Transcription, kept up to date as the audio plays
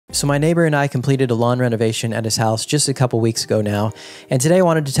So my neighbor and I completed a lawn renovation at his house just a couple weeks ago now, and today I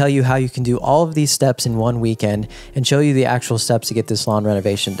wanted to tell you how you can do all of these steps in one weekend and show you the actual steps to get this lawn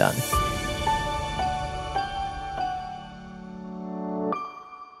renovation done.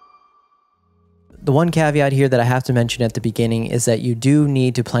 The one caveat here that I have to mention at the beginning is that you do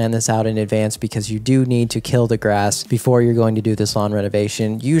need to plan this out in advance because you do need to kill the grass before you're going to do this lawn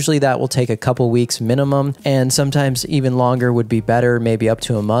renovation. Usually that will take a couple weeks minimum, and sometimes even longer would be better, maybe up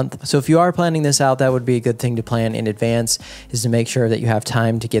to a month. So if you are planning this out, that would be a good thing to plan in advance, is to make sure that you have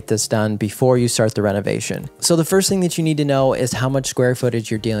time to get this done before you start the renovation. So the first thing that you need to know is how much square footage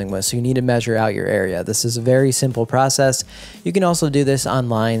you're dealing with. So you need to measure out your area. This is a very simple process. You can also do this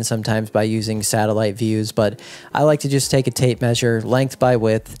online sometimes by using satellite views, but I like to just take a tape measure length by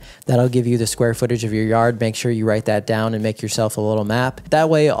width. That'll give you the square footage of your yard. Make sure you write that down and make yourself a little map. That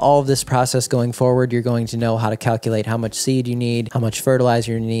way, all of this process going forward, you're going to know how to calculate how much seed you need, how much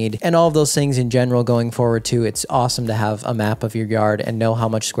fertilizer you need, and all of those things in general going forward too. It's awesome to have a map of your yard and know how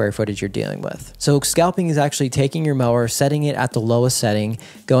much square footage you're dealing with. So scalping is actually taking your mower, setting it at the lowest setting,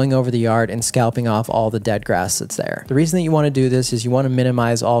 going over the yard and scalping off all the dead grass that's there. The reason that you want to do this is you want to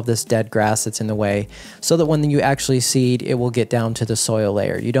minimize all of this dead grass that's in the way, so that when you actually seed, it will get down to the soil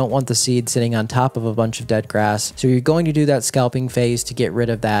layer. You don't want the seed sitting on top of a bunch of dead grass. So you're going to do that scalping phase to get rid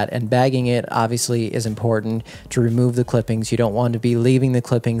of that, and bagging it obviously is important to remove the clippings. You don't want to be leaving the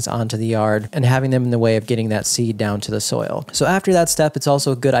clippings onto the yard and having them in the way of getting that seed down to the soil. So after that step, it's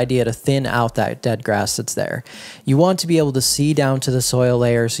also a good idea to thin out that dead grass that's there. You want to be able to see down to the soil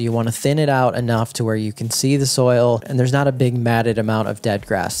layer, so you want to thin it out enough to where you can see the soil and there's not a big matted amount of dead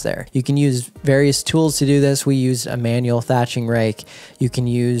grass there. You can use various tools to do this. We used a manual thatching rake. You can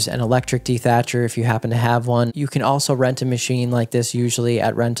use an electric dethatcher if you happen to have one. You can also rent a machine like this usually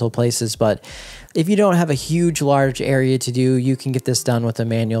at rental places, but if you don't have a huge large area to do, you can get this done with a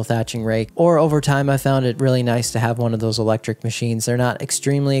manual thatching rake. Or over time, I found it really nice to have one of those electric machines. They're not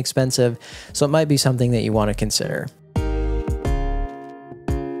extremely expensive, so it might be something that you want to consider.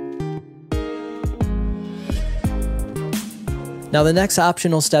 Now, the next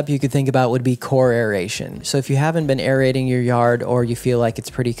optional step you could think about would be core aeration. So if you haven't been aerating your yard or you feel like it's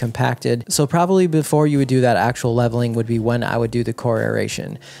pretty compacted, so probably before you would do that actual leveling would be when I would do the core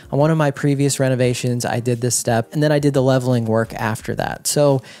aeration. On one of my previous renovations, I did this step and then I did the leveling work after that.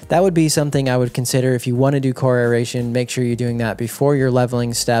 So that would be something I would consider if you want to do core aeration. Make sure you're doing that before your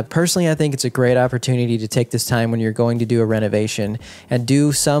leveling step. Personally, I think it's a great opportunity to take this time when you're going to do a renovation and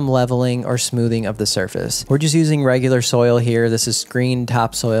do some leveling or smoothing of the surface. We're just using regular soil here. This is green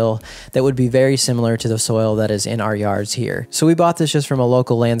topsoil that would be very similar to the soil that is in our yards here. So we bought this just from a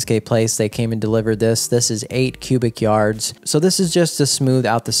local landscape place. They came and delivered this. This is 8 cubic yards. So this is just to smooth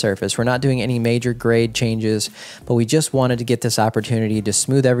out the surface. We're not doing any major grade changes, but we just wanted to get this opportunity to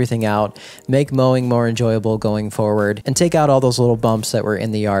smooth everything out, make mowing more enjoyable going forward, and take out all those little bumps that were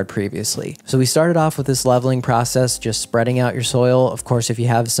in the yard previously. So we started off with this leveling process, just spreading out your soil. Of course, if you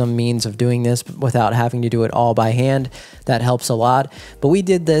have some means of doing this without having to do it all by hand, that helps a lot. But we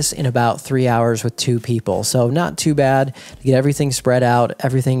did this in about 3 hours with 2 people. So not too bad to get everything spread out,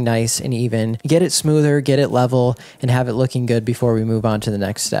 everything nice and even, get it smoother, get it level, and have it looking good before we move on to the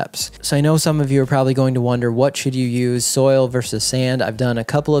next steps. So I know some of you are probably going to wonder, what should you use, soil versus sand? I've done a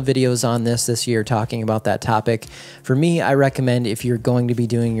couple of videos on this year talking about that topic. For me, I recommend if you're going to be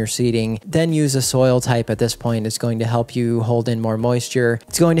doing your seeding, then use a soil type at this point. It's going to help you hold in more moisture.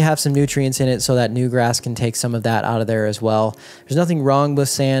 It's going to have some nutrients in it so that new grass can take some of that out of there as well. There's nothing wrong with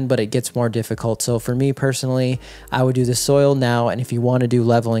sand, but it gets more difficult. So for me personally, I would do the soil now, and if you want to do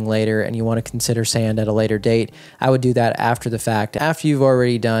leveling later and you want to consider sand at a later date, I would do that after the fact, after you've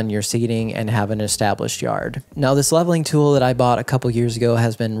already done your seeding and have an established yard. Now, this leveling tool that I bought a couple years ago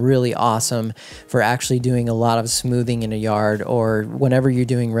has been really awesome for actually doing a lot of smoothing in a yard, or whenever you're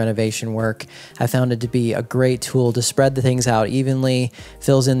doing renovation work. I found it to be a great tool to spread the things out evenly,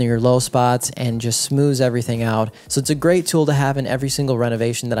 fills in your low spots, and just smooths everything out. So it's a great tool to have in every single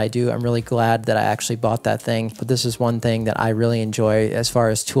renovation that I do. I'm really glad that I actually bought that thing, but this is one thing that I really enjoy as far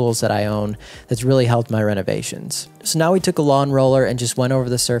as tools that I own that's really helped my renovations. So now we took a lawn roller and just went over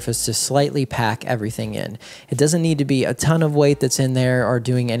the surface to slightly pack everything in. It doesn't need to be a ton of weight that's in there or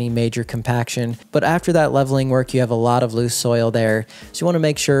doing any major compaction, but after that leveling work, you have a lot of loose soil there. So you want to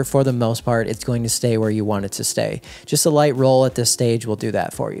make sure for the most part, it's going to stay where you want it to stay. Just a light roll at this stage will do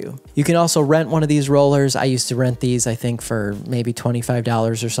that for you. You can also rent one of these rollers. I used to rent these, I think for maybe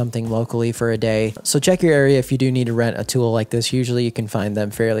 $25 or something locally for a day. So check your area if you do need to rent a tool like this. Usually you can find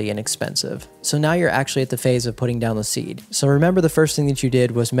them fairly inexpensive. So now you're actually at the phase of putting down the seed. So remember, the first thing that you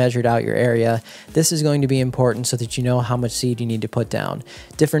did was measured out your area. This is going to be important so that you know how much seed you need to put down.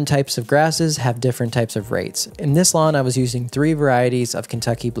 Different types of grasses have different types of rates. In this lawn, I was using 3 varieties of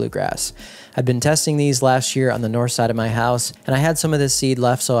Kentucky bluegrass. I'd been testing these last year on the north side of my house, and I had some of this seed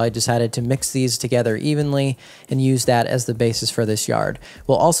left, so I decided to mix these together evenly and use that as the basis for this yard.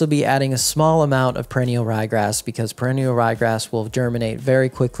 We'll also be adding a small amount of perennial ryegrass because perennial ryegrass will germinate very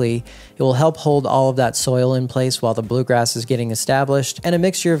quickly. It will help hold all of that soil in place while the bluegrass is getting established, and a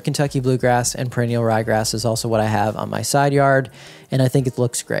mixture of Kentucky bluegrass and perennial ryegrass is also what I have on my side yard, and I think it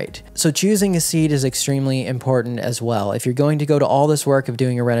looks great. So choosing a seed is extremely important as well. If you're going to go to all this work of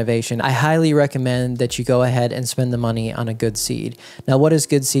doing a renovation, I highly recommend that you go ahead and spend the money on a good seed. Now, what is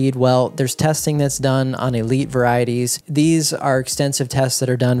good seed? Well, there's testing that's done on elite varieties. These are extensive tests that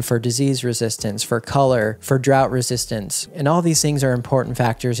are done for disease resistance, for color, for drought resistance, and all these things are important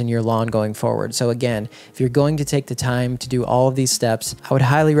factors in your lawn going forward. So again, if you're going to take the time to do all of these steps, I would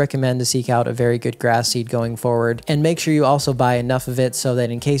highly recommend to seek out a very good grass seed going forward, and make sure you also buy enough of it so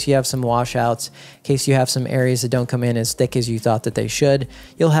that in case you have some washouts, in case you have some areas that don't come in as thick as you thought that they should,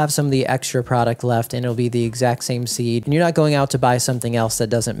 you'll have some of the extra product left and it'll be the exact same seed, and you're not going out to buy something else that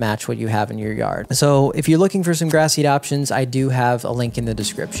doesn't match what you have in your yard. So if you're looking for some grass seed options, I do have a link in the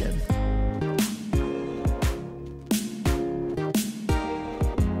description.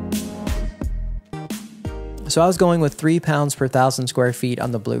 So I was going with 3 pounds per 1,000 square feet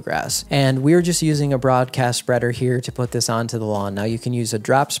on the bluegrass, and we were just using a broadcast spreader here to put this onto the lawn. Now you can use a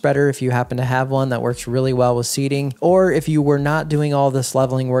drop spreader if you happen to have one that works really well with seeding, or if you were not doing all this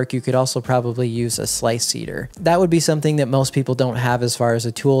leveling work, you could also probably use a slice seeder. That would be something that most people don't have as far as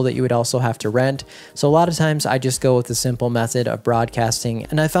a tool that you would also have to rent. So a lot of times I just go with the simple method of broadcasting,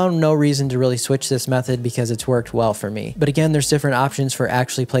 and I found no reason to really switch this method because it's worked well for me. But again, there's different options for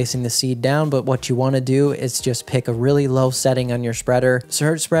actually placing the seed down, but what you want to do is just pick a really low setting on your spreader,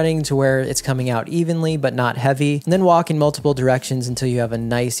 start spreading to where it's coming out evenly but not heavy, and then walk in multiple directions until you have a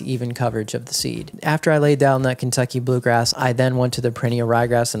nice even coverage of the seed. After I laid down that Kentucky bluegrass, I then went to the perennial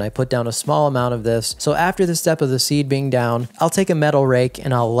ryegrass and I put down a small amount of this. So after the step of the seed being down, I'll take a metal rake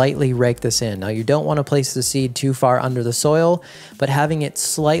and I'll lightly rake this in. Now you don't want to place the seed too far under the soil, but having it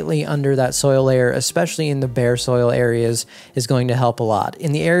slightly under that soil layer, especially in the bare soil areas, is going to help a lot.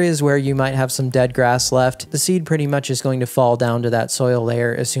 In the areas where you might have some dead grass left, the seed pretty much is going to fall down to that soil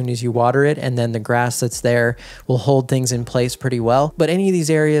layer as soon as you water it, and then the grass that's there will hold things in place pretty well. But any of these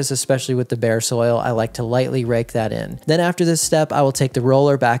areas, especially with the bare soil, I like to lightly rake that in. Then after this step, I will take the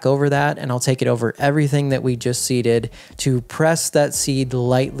roller back over that and I'll take it over everything that we just seeded to press that seed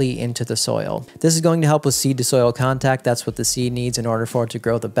lightly into the soil. This is going to help with seed to soil contact. That's what the seed needs in order for it to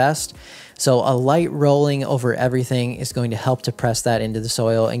grow the best. So a light rolling over everything is going to help to press that into the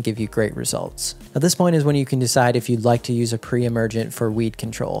soil and give you great results. At this point is when you can decide if you'd like to use a pre-emergent for weed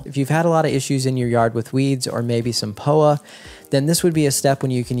control. If you've had a lot of issues in your yard with weeds or maybe some POA, then this would be a step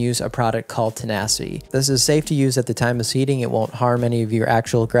when you can use a product called Tenacity. This is safe to use at the time of seeding. It won't harm any of your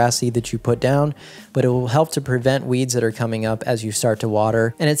actual grass seed that you put down, but it will help to prevent weeds that are coming up as you start to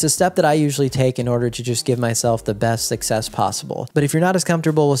water. And it's a step that I usually take in order to just give myself the best success possible. But if you're not as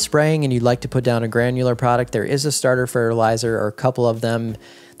comfortable with spraying and you'd like to put down a granular product, there is a starter fertilizer or a couple of them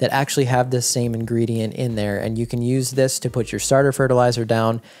that actually have this same ingredient in there, and you can use this to put your starter fertilizer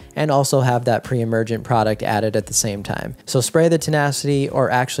down and also have that pre-emergent product added at the same time. So spray the Tenacity or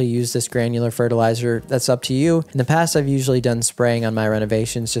actually use this granular fertilizer. That's up to you. In the past, I've usually done spraying on my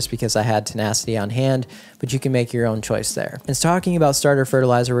renovations just because I had Tenacity on hand, but you can make your own choice there. And talking about starter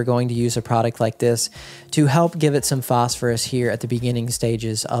fertilizer, we're going to use a product like this to help give it some phosphorus here at the beginning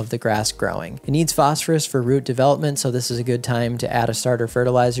stages of the grass growing. It needs phosphorus for root development, so this is a good time to add a starter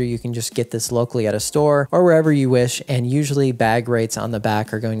fertilizer. You can just get this locally at a store or wherever you wish, and usually bag rates on the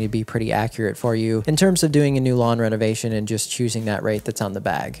back are going to be pretty accurate for you in terms of doing a new lawn renovation and just choosing that rate that's on the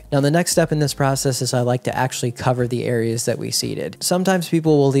bag. Now the next step in this process is I like to actually cover the areas that we seeded. Sometimes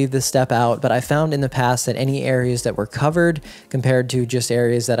people will leave this step out, but I found in the past that any areas that were covered compared to just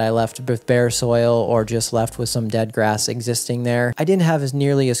areas that I left with bare soil or just left with some dead grass existing there, I didn't have as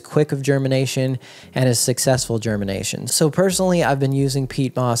nearly as quick of germination and as successful germination. So personally, I've been using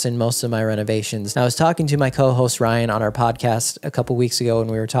peat moss in most of my renovations. Now, I was talking to my co-host Ryan on our podcast a couple weeks ago when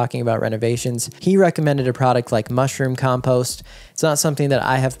we were talking about renovations. He recommended a product like mushroom compost. It's not something that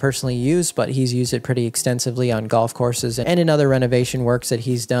I have personally used, but he's used it pretty extensively on golf courses and in other renovation works that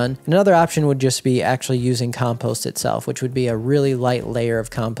he's done. Another option would just be actually using compost itself, which would be a really light layer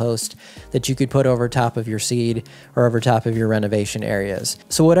of compost that you could put over top of your seed or over top of your renovation areas.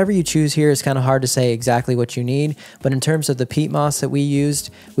 So whatever you choose here is kind of hard to say exactly what you need, but in terms of the peat moss that we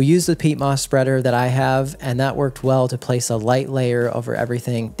used the peat moss spreader that I have, and that worked well to place a light layer over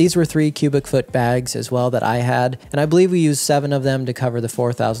everything. These were 3 cubic foot bags as well that I had, and I believe we used 7 of them to cover the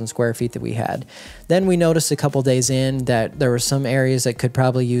 4,000 square feet that we had. Then we noticed a couple days in that there were some areas that could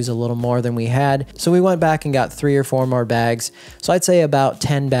probably use a little more than we had, so we went back and got 3 or 4 more bags. So I'd say about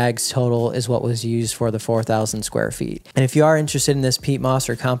 10 bags total is what was used for the 4,000 square feet. And if you are interested in this peat moss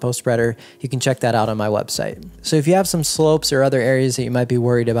or compost spreader, you can check that out on my website. So if you have some slopes or other areas that you might be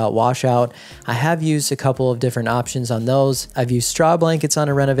worried about washout, I have used a couple of different options on those. I've used straw blankets on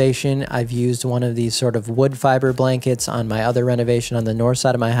a renovation. I've used one of these sort of wood fiber blankets on my other renovation on the north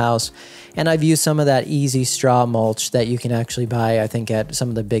side of my house. And I've used some of that easy straw mulch that you can actually buy, I think, at some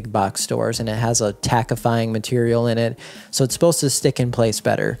of the big box stores, and it has a tackifying material in it, so it's supposed to stick in place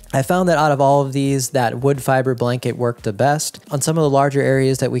better. I found that out of all of these, that wood fiber blanket worked the best. On some of the larger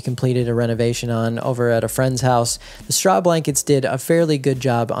areas that we completed a renovation on over at a friend's house, the straw blankets did a fairly good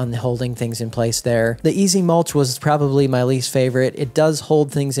job on holding things in place there. The easy mulch was probably my least favorite. It does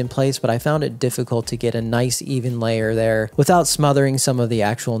hold things in place, but I found it difficult to get a nice even layer there without smothering some of the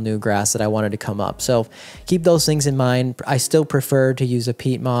actual new grass that I wanted to come up. So keep those things in mind. I still prefer to use a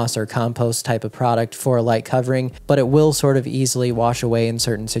peat moss or compost type of product for a light covering, but it will sort of easily wash away in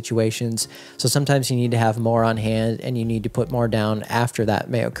certain situations. So sometimes you need to have more on hand and you need to put more down after that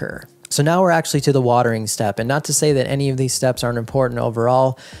may occur. So now we're actually to the watering step, and not to say that any of these steps aren't important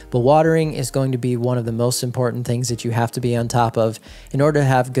overall, but watering is going to be one of the most important things that you have to be on top of in order to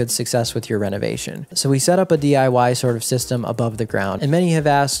have good success with your renovation. So we set up a DIY sort of system above the ground, and many have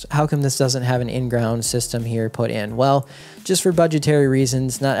asked, how come this doesn't have an in-ground system here put in? Well, just for budgetary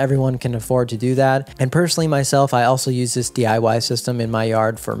reasons, not everyone can afford to do that. And personally myself, I also use this DIY system in my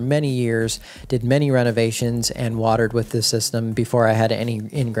yard for many years, did many renovations and watered with this system before I had any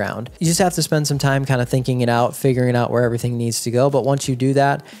in-ground. You just have to spend some time kind of thinking it out, figuring out where everything needs to go. But once you do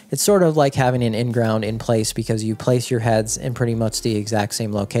that, it's sort of like having an in-ground in place because you place your heads in pretty much the exact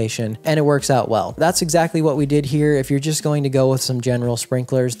same location and it works out well. That's exactly what we did here. If you're just going to go with some general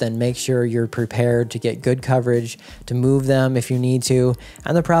sprinklers, then make sure you're prepared to get good coverage, to move them if you need to.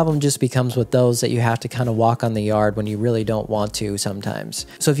 And the problem just becomes with those that you have to kind of walk on the yard when you really don't want to sometimes.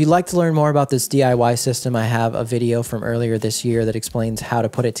 So if you'd like to learn more about this DIY system, I have a video from earlier this year that explains how to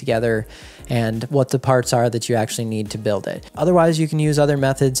put it together and what the parts are that you actually need to build it. Otherwise, you can use other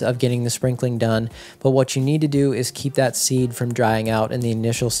methods of getting the sprinkling done, but what you need to do is keep that seed from drying out in the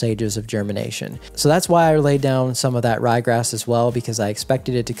initial stages of germination. So that's why I laid down some of that ryegrass as well, because I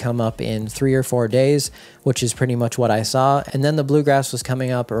expected it to come up in 3 or 4 days, which is pretty much what I saw. And then the bluegrass was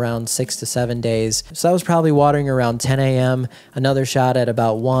coming up around 6 to 7 days. So I was probably watering around 10 a.m., another shot at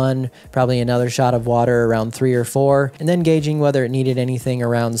about 1, probably another shot of water around 3 or 4, and then gauging whether it needed anything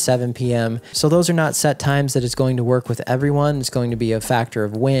around 7 p.m. So those are not set times that it's going to work with everyone. It's going to be a factor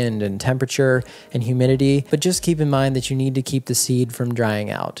of wind and temperature and humidity, but just keep in mind that you need to keep the seed from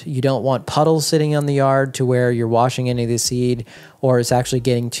drying out. You don't want puddles sitting on the yard to where you're washing any of the seed or it's actually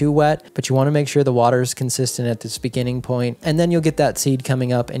getting too wet, but you want to make sure the water is consistent at this beginning point, and then you'll get that seed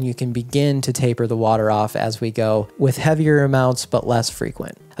coming up and you can begin to taper the water off as we go with heavier amounts but less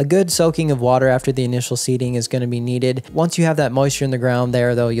frequent. A good soaking of water after the initial seeding is going to be needed. Once you have that moisture in the ground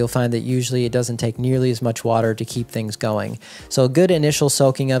there, though, you'll find that usually it doesn't take nearly as much water to keep things going. So a good initial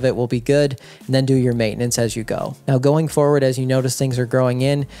soaking of it will be good, and then do your maintenance as you go. Now going forward, as you notice things are growing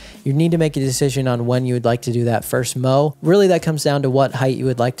in, you need to make a decision on when you would like to do that first mow. Really, that comes down to what height you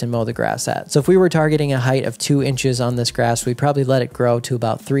would like to mow the grass at. So if we were targeting a height of 2 inches on this grass, we'd probably let it grow to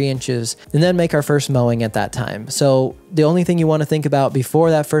about 3 inches and then make our first mowing at that time. So the only thing you want to think about before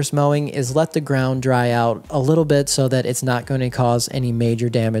that first mowing is let the ground dry out a little bit so that it's not going to cause any major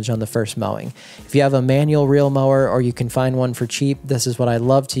damage on the first mowing. If you have a manual reel mower or you can find one for cheap, this is what I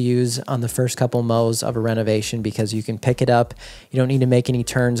love to use on the first couple mows of a renovation because you can pick it up, you don't need to make any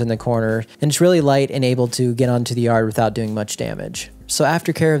turns in the corner, and it's really light and able to get onto the yard without doing much damage. So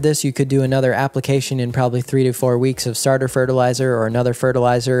aftercare of this, you could do another application in probably 3 to 4 weeks of starter fertilizer or another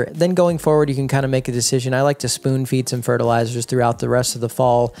fertilizer. Then going forward, you can kind of make a decision. I like to spoon feed some fertilizers throughout the rest of the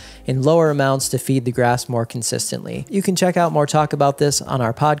fall in lower amounts to feed the grass more consistently. You can check out more talk about this on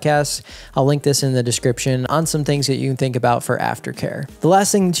our podcast. I'll link this in the description on some things that you can think about for aftercare. The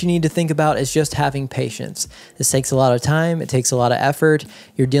last thing that you need to think about is just having patience. This takes a lot of time. It takes a lot of effort.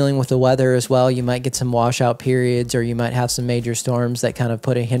 You're dealing with the weather as well. You might get some washout periods, or you might have some major storms that kind of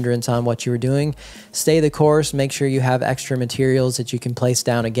put a hindrance on what you were doing. Stay the course. Make sure you have extra materials that you can place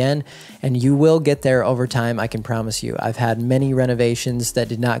down again, and you will get there over time. I can promise you. I've had many renovations that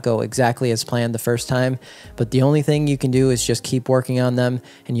did not go exactly as planned the first time, but the only thing you can do is just keep working on them,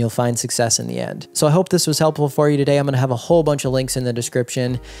 and you'll find success in the end. So I hope this was helpful for you today. I'm going to have a whole bunch of links in the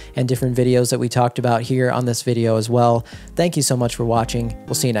description and different videos that we talked about here on this video as well. Thank you so much for watching.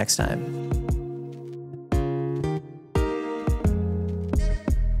 We'll see you next time.